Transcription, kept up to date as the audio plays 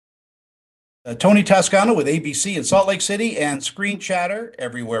Tony Toscano with ABC in Salt Lake City and Screen Chatter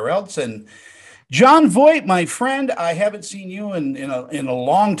everywhere else. And Jon Voight, my friend, I haven't seen you in a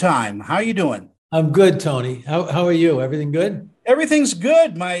long time. How you doing? I'm good, Tony. How are you? Everything good? Everything's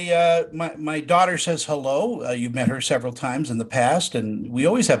good. My daughter says hello. You've met her several times in the past, and we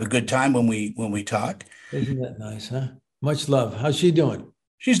always have a good time when we talk. Isn't that nice, huh? Much love. How's she doing?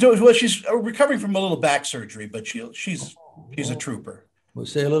 She's doing well. She's recovering from a little back surgery, but she's a Oh, trooper. we'll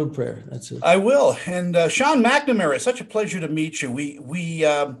say a little prayer. That's it. I will. And Sean McNamara, it's such a pleasure to meet you.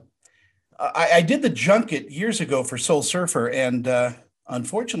 I did the junket years ago for Soul Surfer, and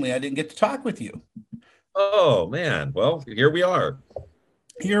unfortunately, I didn't get to talk with you. Oh man. Well, here we are.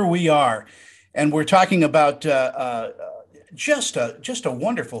 Here we are, and we're talking about just a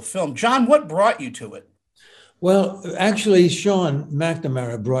wonderful film. John, what brought you to it? Well, actually, Sean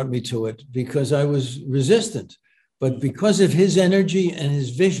McNamara brought me to it because I was resistant, but because of his energy and his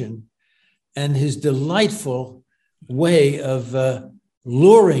vision and his delightful way of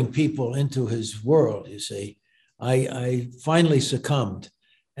luring people into his world, you see, I finally succumbed.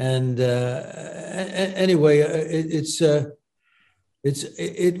 And anyway,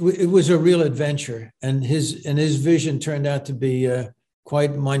 it was a real adventure, and his vision turned out to be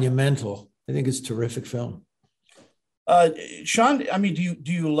quite monumental. I think it's a terrific film. Uh, Sean, I mean,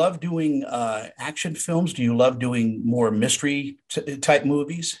 do you love doing action films? Do you love doing more mystery type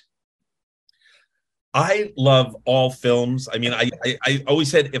movies? I love all films. I mean, I always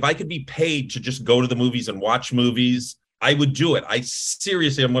said if I could be paid to just go to the movies and watch movies, I would do it. I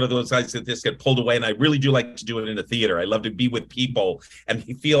seriously am one of those guys that just get pulled away, and I really do like to do it in a theater. I love to be with people and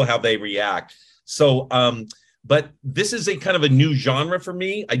feel how they react. So, but this is a kind of a new genre for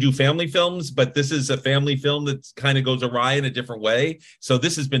me. I do family films, but this is a family film that kind of goes awry in a different way. So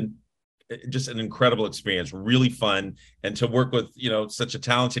this has been just an incredible experience, really fun, and to work with such a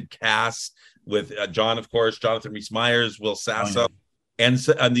talented cast with John, of course, Jonathan Rhys Meyers, Will Oh, yeah. Sasso,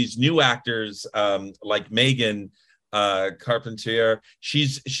 and these new actors like Megan Carpentier.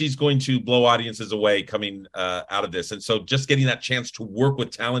 She's going to blow audiences away coming out of this, and so just getting that chance to work with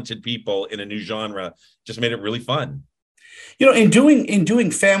talented people in a new genre just made it really fun. In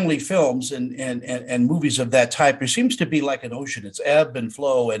doing family films and movies of that type, there seems to be like an ocean. It's ebb and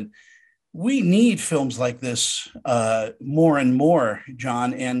flow, and we need films like this more and more,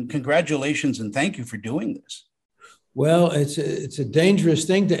 John. And congratulations and thank you for doing this. Well, it's a dangerous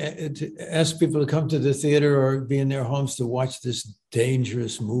thing to ask people to come to the theater or be in their homes to watch this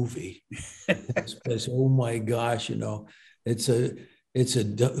dangerous movie. Oh my gosh, it's a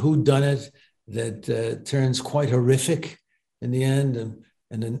who done it that turns quite horrific in the end, and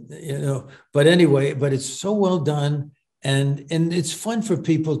then But anyway, but it's so well done, and it's fun for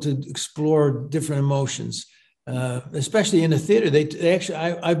people to explore different emotions. Especially in a theater, they actually.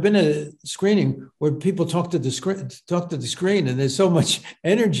 I've been at a screening where people talk to the screen, and there's so much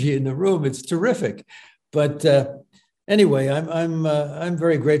energy in the room. It's terrific. But anyway, I'm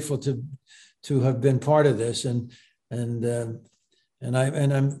very grateful to have been part of this, and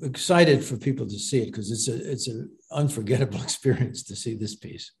I'm excited for people to see it because it's an unforgettable experience to see this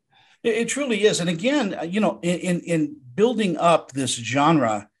piece. It truly is. And again, in building up this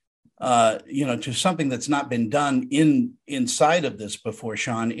genre, to something that's not been done inside of this before,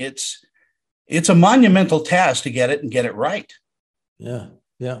 Sean, it's a monumental task to get it and get it right. Yeah,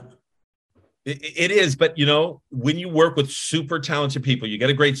 yeah. It is, but when you work with super talented people, you get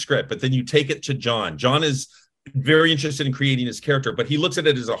a great script, but then you take it to John. John is very interested in creating his character, but he looks at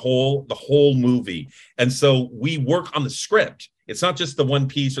it as a whole, the whole movie. And so we work on the script. It's not just the one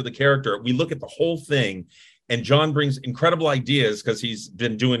piece or the character. We look at the whole thing. And John brings incredible ideas because he's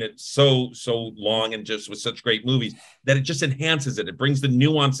been doing it so long and just with such great movies that it just enhances it. It brings the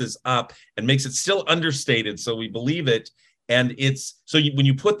nuances up and makes it still understated, so we believe it. And it's so when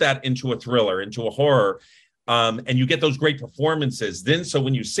you put that into a thriller, into a horror, and you get those great performances, then so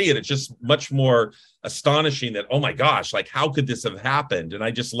when you see it, it's just much more astonishing that, oh my gosh, like how could this have happened? And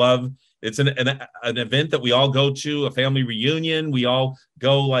I just love it's an event that we all go to, a family reunion. We all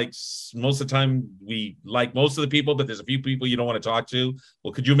go, like most of the time we like most of the people, but there's a few people you don't want to talk to.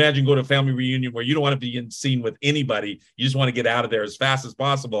 Well, could you imagine going to a family reunion where you don't want to be in scene with anybody? You just want to get out of there as fast as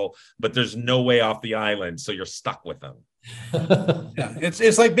possible, but there's no way off the island, so you're stuck with them. Yeah,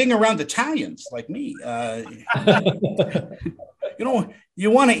 it's like being around Italians like me. You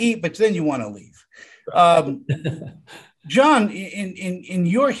want to eat, but then you want to leave. Um, John, in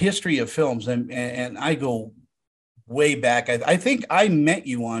your history of films, and I go way back. I think I met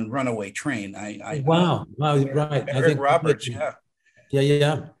you on Runaway Train. Wow, right. I Eric think Roberts. Yeah. yeah,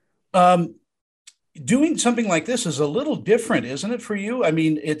 yeah. Um, Doing something like this is a little different, isn't it, for you? I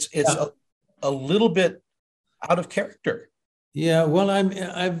mean, it's Yeah. a little bit out of character. Yeah, well,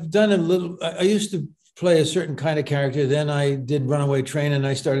 I've done a little. I used to play a certain kind of character. Then I did Runaway Train, and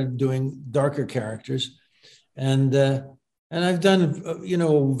I started doing darker characters, and I've done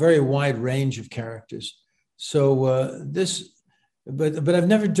a very wide range of characters. So but I've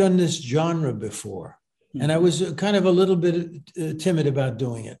never done this genre before, and I was kind of a little bit timid about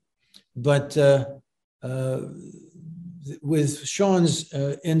doing it, but with Sean's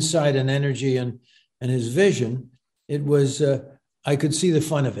insight and energy and his vision, it was I could see the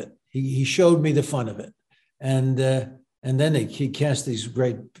fun of it. He showed me the fun of it, and then he cast these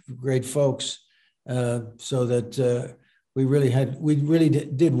great folks, so that we really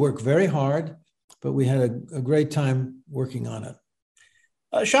did work very hard, but we had a great time working on it.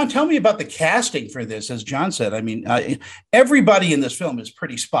 Sean, tell me about the casting for this. As Jon said, I mean, everybody in this film is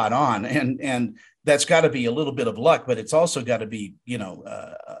pretty spot on, and that's got to be a little bit of luck, but it's also got to be,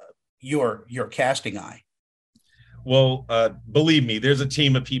 your casting eye. Well, believe me, there's a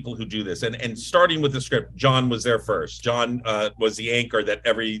team of people who do this, and starting with the script, Jon was there first. Jon was the anchor that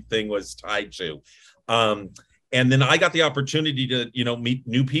everything was tied to. And then I got the opportunity to, meet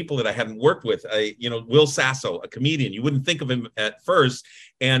new people that I hadn't worked with. Will Sasso, a comedian. You wouldn't think of him at first.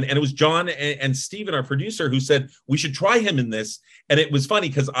 And it was Jon and Steven, our producer, who said, we should try him in this. And it was funny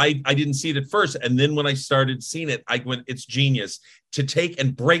because I didn't see it at first. And then when I started seeing it, I went, it's genius to take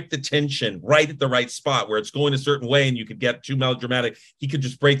and break the tension right at the right spot where it's going a certain way and you could get too melodramatic. He could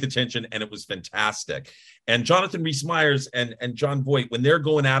just break the tension, and it was fantastic. And Jonathan Rhys-Meyers and Jon Voight, when they're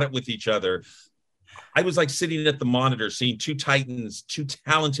going at it with each other, I was like sitting at the monitor, seeing two titans, two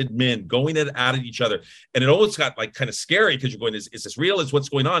talented men going at each other. And it always got like kind of scary because you're going, is this real? Is what's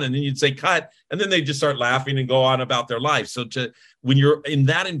going on? And then you'd say cut. And then they just start laughing and go on about their life. So when you're in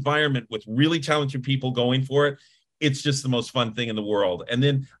that environment with really talented people going for it, it's just the most fun thing in the world. And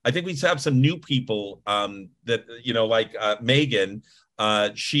then I think we have some new people that, like Megan,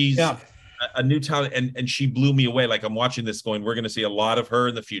 she's a new talent, and she blew me away. Like I'm watching this going, we're going to see a lot of her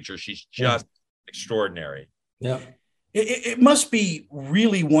in the future. She's just extraordinary. Yeah. It must be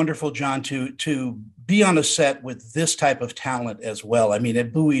really wonderful, Jon, to be on a set with this type of talent as well. I mean,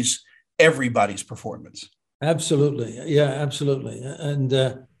 it buoys everybody's performance. Absolutely. Yeah, absolutely. And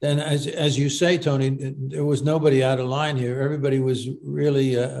as you say, Tony, there was nobody out of line here. Everybody was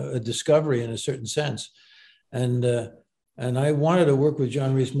really a discovery in a certain sense. And I wanted to work with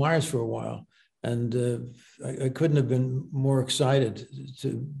Jon Rhys-Meyers for a while. And I couldn't have been more excited to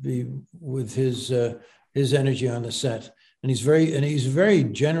be with his energy on the set. And he's a very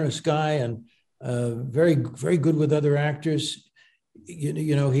generous guy, and very, very good with other actors.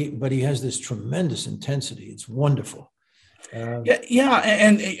 But he has this tremendous intensity. It's wonderful. And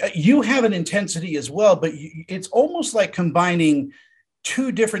you have an intensity as well, but it's almost like combining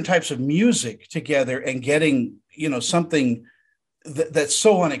two different types of music together and getting, something that's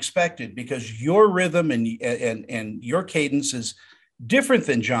so unexpected, because your rhythm and your cadence is different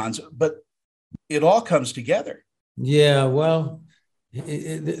than Jon's, but it all comes together. Yeah, well,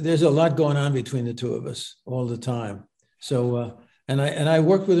 there's a lot going on between the two of us all the time. So, and I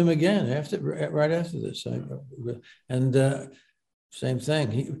worked with him again right after this, same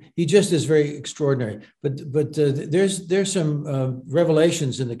thing. He just is very extraordinary. But there's some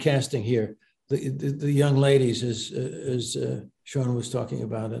revelations in the casting here. The young ladies, as Sean was talking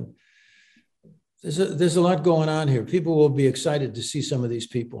about, and there's a lot going on here. People will be excited to see some of these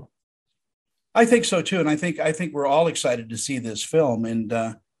people. I think so too, and I think we're all excited to see this film. And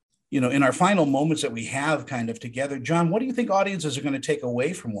in our final moments that we have kind of together, Jon, what do you think audiences are going to take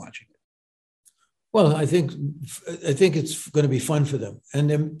away from watching it? Well, I think it's going to be fun for them, and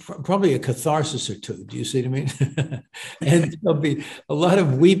then probably a catharsis or two. Do you see what I mean? And there'll be a lot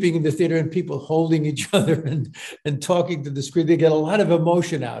of weeping in the theater, and people holding each other and talking to the screen. They get a lot of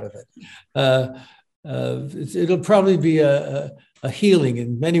emotion out of it. It'll probably be a healing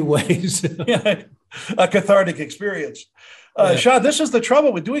in many ways. Yeah, a cathartic experience. Sean, this is the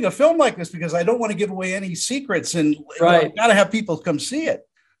trouble with doing a film like this, because I don't want to give away any secrets, and I've got to have people come see it.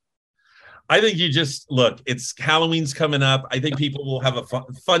 I think you just look, it's Halloween's coming up. I think people will have a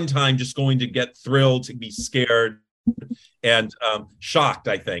fun time just going to get thrilled, to be scared and shocked.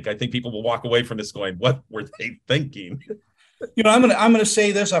 I think people will walk away from this going, what were they thinking? I'm gonna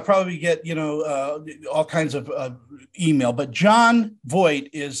say this. I'll probably get all kinds of email, but Jon Voight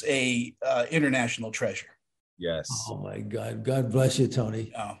is a international treasure. Yes. Oh my God! God bless you,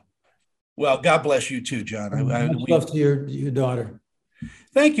 Tony. Oh, well, God bless you too, Jon. Much love to your daughter.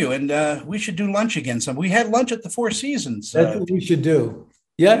 Thank you, and we should do lunch again. We had lunch at the Four Seasons. That's what we should do.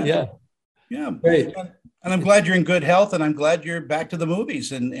 Yeah. Yeah. Great. And I'm glad you're in good health, and I'm glad you're back to the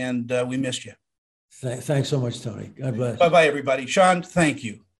movies, and we missed you. Thanks so much, Tony. God bless. Bye-bye, everybody. Sean, thank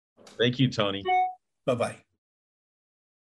you. Thank you, Tony. Bye-bye.